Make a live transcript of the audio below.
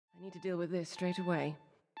need to deal with this straight away.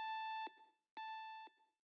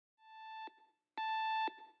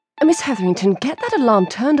 Miss Hetherington, get that alarm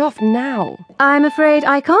turned off now. I'm afraid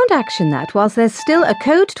I can't action that whilst there's still a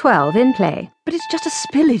Code 12 in play. But it's just a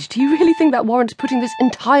spillage. Do you really think that warrants putting this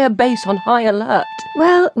entire base on high alert?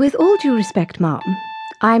 Well, with all due respect, ma'am,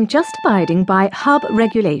 I'm just abiding by hub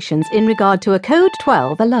regulations in regard to a Code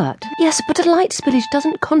 12 alert. Yes, but a light spillage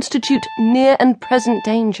doesn't constitute near and present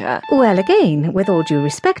danger. Well, again, with all due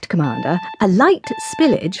respect, Commander, a light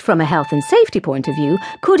spillage from a health and safety point of view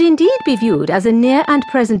could indeed be viewed as a near and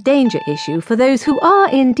present danger issue for those who are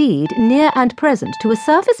indeed near and present to a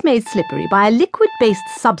surface made slippery by a liquid-based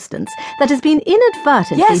substance that has been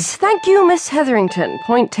inadvertently... Yes, thank you, Miss Hetherington.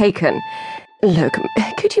 Point taken. Look,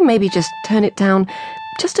 could you maybe just turn it down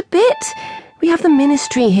just a bit? We have the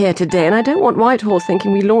Ministry here today, and I don't want Whitehall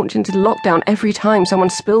thinking we launch into lockdown every time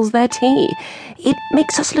someone spills their tea. It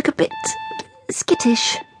makes us look a bit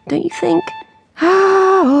skittish, don't you think?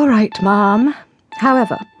 All right, ma'am.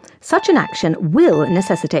 However, such an action will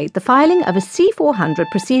necessitate the filing of a C-400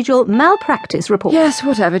 procedural malpractice report. Yes,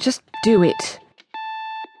 whatever, just do it.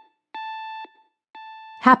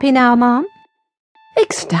 Happy now, ma'am?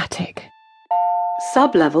 Ecstatic.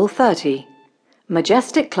 Sub-level 30.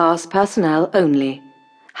 Majestic class personnel only.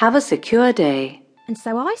 Have a secure day. And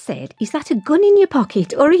so I said, is that a gun in your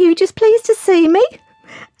pocket, or are you just pleased to see me?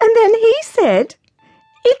 And then he said,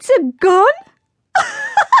 it's a gun?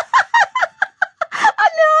 I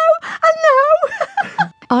know.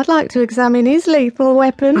 I'd like to examine his lethal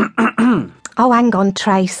weapon. Oh, hang on,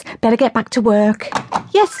 Trace. Better get back to work.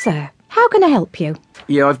 Yes, sir. How can I help you?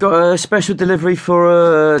 Yeah, I've got a special delivery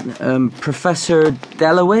for Professor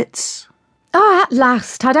Delowitz. Ah, at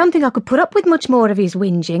last. I don't think I could put up with much more of his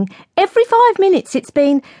whinging. Every 5 minutes it's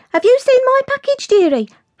been, have you seen my package, dearie?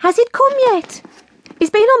 Has it come yet? He's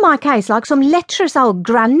been on my case like some lecherous old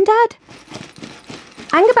grandad.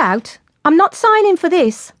 Hang about. I'm not signing for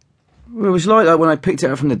this. Well, it was like that when I picked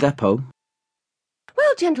it up from the depot.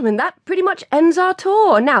 Well, gentlemen, that pretty much ends our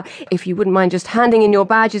tour. Now, if you wouldn't mind just handing in your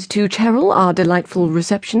badges to Cheryl, our delightful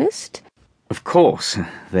receptionist. Of course.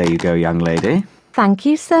 There you go, young lady. Thank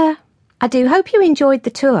you, sir. I do hope you enjoyed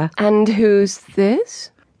the tour. And who's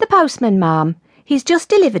this? The postman, ma'am. He's just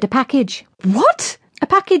delivered a package. What? A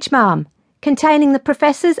package, ma'am, containing the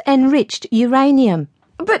Professor's enriched uranium.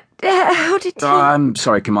 But how did he... I'm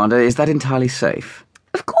sorry, Commander. Is that entirely safe?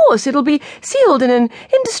 Of course, it'll be sealed in an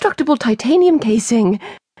indestructible titanium casing.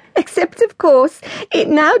 Except, of course, it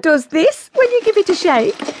now does this when you give it a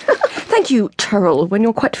shake. Thank you, Cheryl, when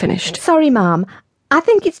you're quite finished. Sorry, ma'am. I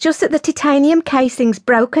think it's just that the titanium casing's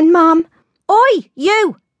broken, ma'am. Oi,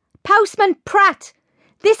 you! Postman Pratt!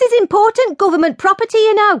 This is important government property,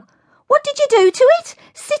 you know. What did you do to it?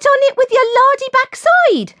 Sit on it with your lardy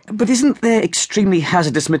backside? But isn't there extremely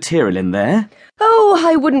hazardous material in there? Oh,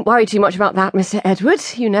 I wouldn't worry too much about that, Mr. Edward.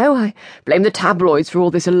 You know, I blame the tabloids for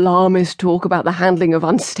all this alarmist talk about the handling of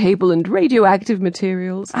unstable and radioactive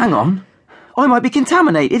materials. Hang on. I might be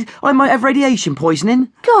contaminated. I might have radiation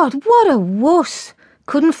poisoning. God, what a wuss.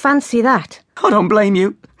 Couldn't fancy that. I don't blame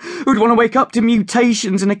you. Who'd want to wake up to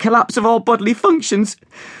mutations and a collapse of all bodily functions?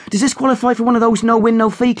 Does this qualify for one of those no-win,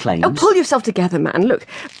 no-fee claims? Oh, pull yourself together, man. Look,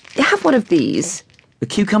 have one of these. A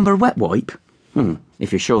cucumber wet wipe?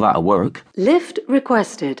 If you're sure that'll work. Lift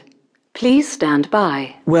requested. Please stand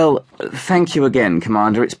by. Well, thank you again,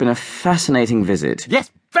 Commander. It's been a fascinating visit. Yes,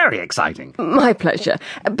 very exciting. My pleasure.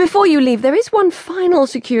 Before you leave, there is one final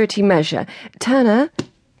security measure. Turner...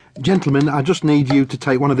 Gentlemen, I just need you to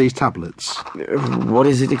take one of these tablets. What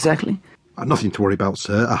is it exactly? Nothing to worry about,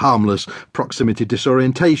 sir. A harmless proximity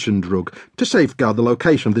disorientation drug to safeguard the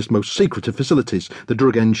location of this most secret of facilities. The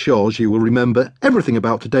drug ensures you will remember everything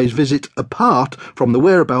about today's visit apart from the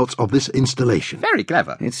whereabouts of this installation. Very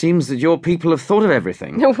clever. It seems that your people have thought of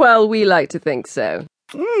everything. Well, we like to think so.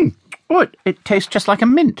 What? It tastes just like a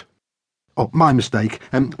mint. Oh, my mistake.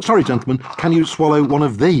 Sorry, gentlemen, can you swallow one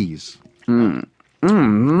of these?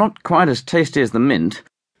 Not quite as tasty as the mint.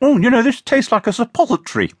 Oh, you know, this tastes like a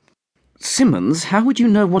suppository. Simmons, how would you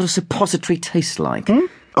know what a suppository tastes like?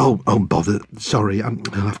 Oh, bother. Sorry,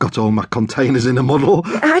 I've got all my containers in a muddle.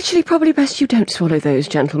 Actually, probably best you don't swallow those,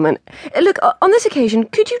 gentlemen. Look, on this occasion,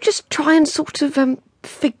 could you just try and sort of,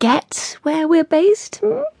 forget where we're based?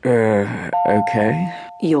 Okay.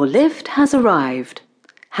 Your lift has arrived.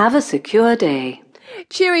 Have a secure day.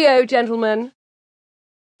 Cheerio, gentlemen.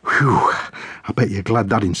 Whew. I bet you're glad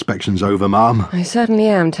that inspection's over, ma'am. I certainly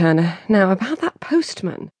am, Turner. Now, about that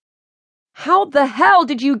postman. How the hell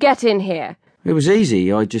did you get in here? It was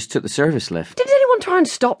easy. I just took the service lift. Did anyone try and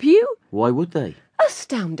stop you? Why would they?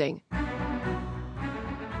 Astounding.